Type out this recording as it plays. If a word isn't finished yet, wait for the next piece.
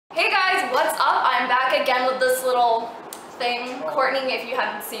Hey guys, what's up? I'm back again with this little thing. Courtney, if you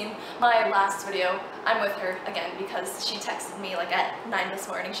haven't seen my last video, I'm with her again because she texted me like at 9 this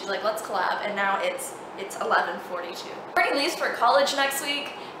morning. She's like, let's collab, and now it's 11:42. Courtney leaves for college next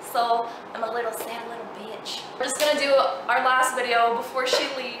week, so I'm a little sad little bitch. We're just gonna do our last video before she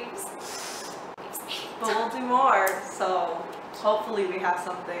leaves. But we'll do more, so hopefully we have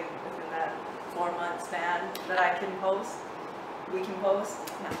something within that 4-month span that I can post. We can post?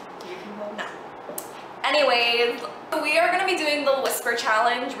 No. You can post? No. Anyways, we are going to be doing the whisper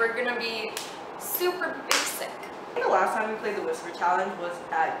challenge. We're going to be super basic. I think the last time we played the whisper challenge was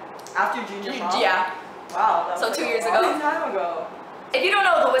after junior prom. Yeah. Wow. That was so like 2 years a ago. long time ago. If you don't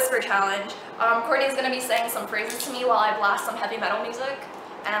know the whisper challenge, Courtney's going to be saying some phrases to me while I blast some heavy metal music.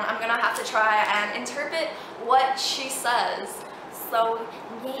 And I'm going to have to try and interpret what she says. So,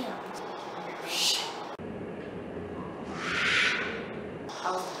 yeah. Shh.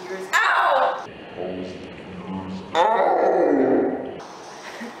 Ow!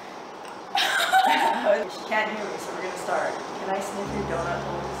 She can't hear me, so we're gonna start. Can I sniff your donut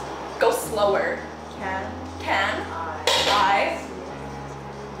holes? Go slower. Can I sniff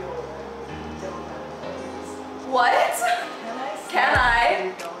your donut holes? What? Can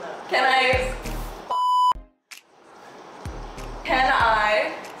I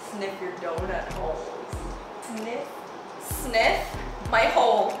sniff your donut holes? Sniff my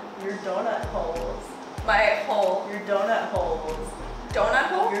hole. Your donut holes. My hole. Your donut holes. Donut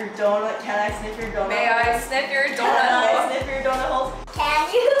hole? Your donut. Can I sniff your donut May holes? I sniff your donut Can I hole? sniff your donut holes?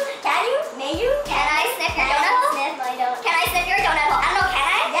 May you? Can I sniff your donut hole? Sniff my donut. Can I sniff your donut hole? I don't know, can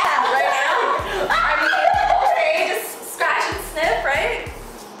I? Yeah, right now. I mean, okay, just scratch and sniff, right?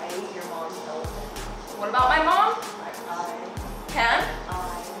 I ate your mom's elephant. What about my mom?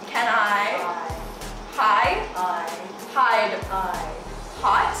 Can I hide? Hide.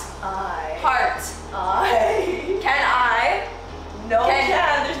 Hot? Heart. Can I? No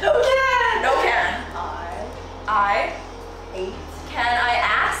can. There's no can. No can. I Ate. Can I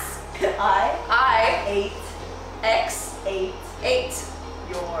ask? I ate ate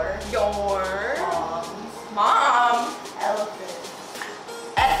your your mom's mom. elephant.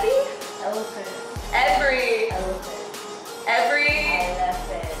 Effie? Elephant. Every Elephant.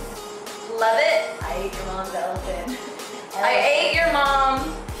 love it. I ate your mom's elephant. I ate your mom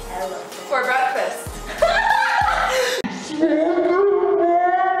Elephant. for breakfast.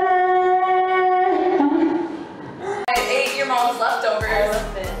 I ate your mom's leftovers.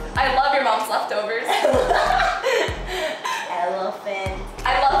 Elephant. I love your mom's leftovers. Elephant.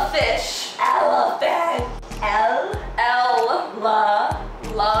 I love fish. Elephant. Elephant.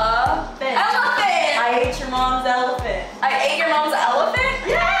 I ate your mom's elephant. I ate your mom's elephant?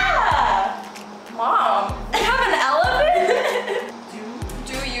 Yeah! Mom, you have an elephant?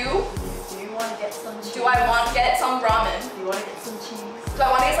 Do you? Do you want to get some cheese? Do I want to get some ramen? Do you want to get some cheese? Do I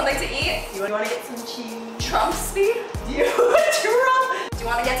want to get something to eat? Do you want to get some cheese? Trump speed? Do you want Do you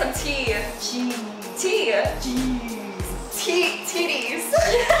want to get some tea? cheese? Tea? Cheese. Titties.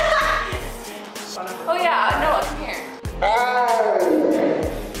 Oh yeah, Noah, come here.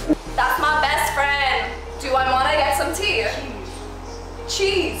 That's my best friend. Do I want to get some tea?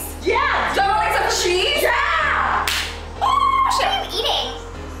 Cheese. Yeah! Do I want to get some cheese? Yeah! Oh, What shit. are you eating?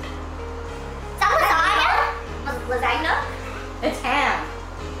 Some lasagna? Lasagna? It's ham.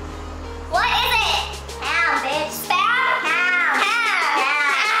 What is it? Ham, bitch. Spam? Ham. Ham.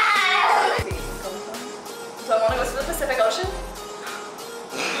 Do I want to go to the Pacific Ocean?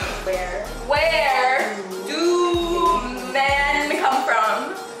 Where do men come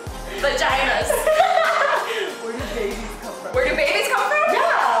from? Vaginas. Where do babies come from? Where do babies come from?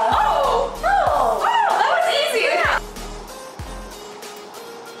 Yeah! Oh! Oh! Wow, that was easy. Yeah.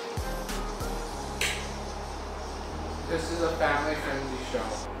 This is a family-friendly show.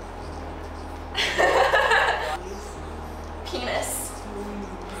 Penis.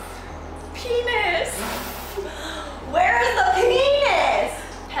 Penis. Where is the penis?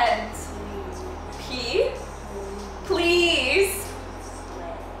 Heads. Please.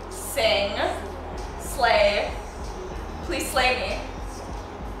 Sing. Slay. Please slay me.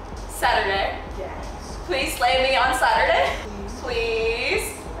 Saturday. Please slay me on Saturday.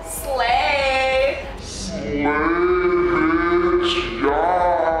 Please slay.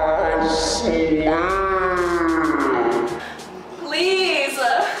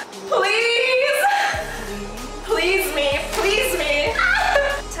 Please me.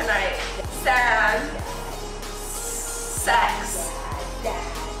 Tonight. Sad. Sex.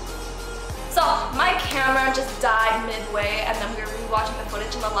 So my camera just died midway and then we were rewatching the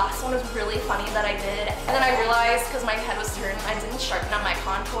footage and the last one was really funny that I did. And then I realized because my head was turned I didn't sharpen up my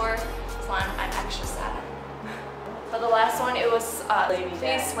contour Slay me, Please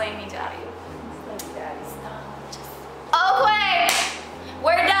daddy. slay me, daddy. Slay me, daddy. Okay,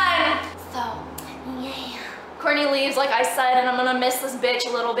 we're done. So, yeah. Courtney leaves, like I said, and I'm gonna miss this bitch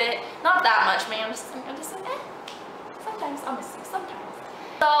a little bit. Not that much, man. I'm just like, sometimes I'll miss you, sometimes.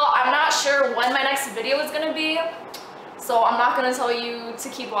 So, I'm not sure when my next video is gonna be. So, I'm not gonna tell you to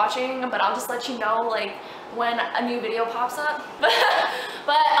keep watching, but I'll just let you know, like, when a new video pops up.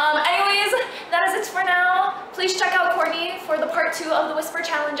 But anyways, that is it for now. Please check out Courtney for the part 2 of the Whisper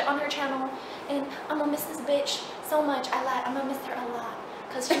Challenge on her channel. And I'm gonna miss this bitch so much. I'm gonna miss her a lot.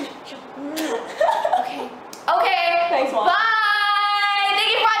 Cause she okay. Okay. Thanks, Mom. Bye. Thank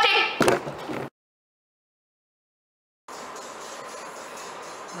you for watching.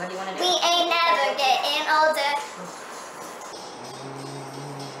 What do you want to do? We ain't never getting older.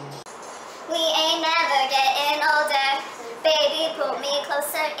 We ain't never getting older. Baby, put me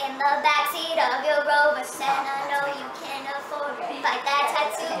closer in the backseat of your Rover. Said I know you can't afford it. Like that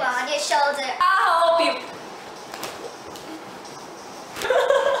tattoo on your shoulder. I hope you.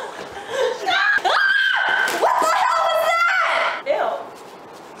 What the hell was that? Ew.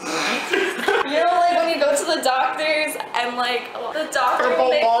 You know, like when you go to the doctors and like the doctor Purple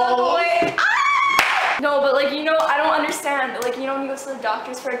makes them balls. away. No, but like, you know, I don't understand. Like, you know, when you go to the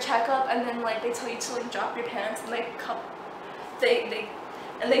doctors for a checkup and then like they tell you to like drop your pants and they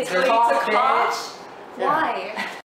tell you to Cough, cough. bitch. Yeah. Why?